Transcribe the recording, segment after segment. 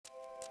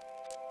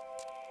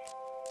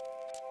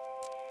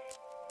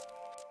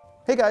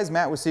Hey guys,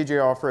 Matt with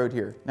CJ Off-Road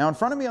here. Now in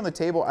front of me on the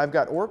table, I've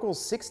got Oracle's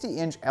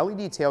 60-inch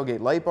LED tailgate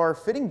light bar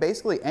fitting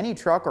basically any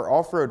truck or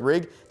off-road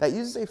rig that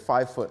uses a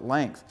 5-foot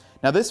length.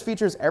 Now this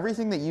features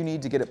everything that you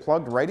need to get it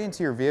plugged right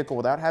into your vehicle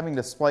without having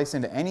to splice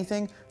into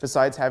anything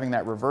besides having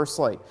that reverse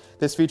light.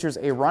 This features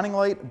a running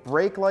light,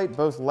 brake light,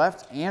 both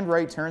left and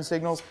right turn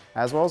signals,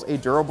 as well as a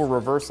durable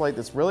reverse light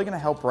that's really going to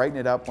help brighten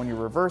it up when you're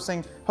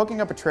reversing,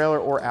 hooking up a trailer,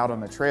 or out on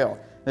the trail.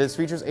 This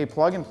features a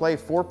plug-and-play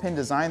 4-pin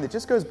design that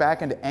just goes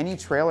back into any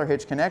trailer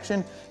hitch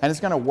connection, and it's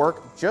going to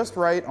work just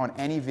right on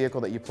any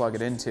vehicle that you plug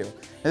it into. Now,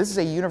 this is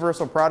a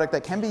universal product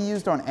that can be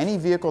used on any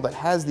vehicle that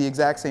has the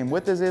exact same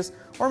width as this,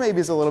 or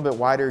maybe is a little bit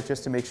wider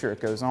just to make sure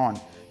it goes on.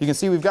 You can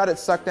see we've got it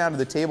sucked down to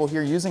the table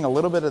here using a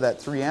little bit of that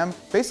 3M.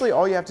 Basically,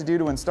 all you have to do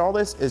to install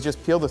this is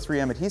just peel the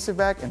 3M adhesive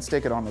back and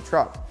stick it on the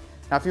truck.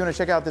 Now, if you want to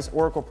check out this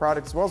Oracle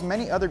product as well as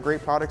many other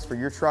great products for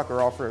your truck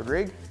or off-road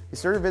rig, be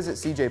sure to visit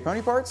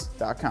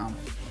cjponyparts.com.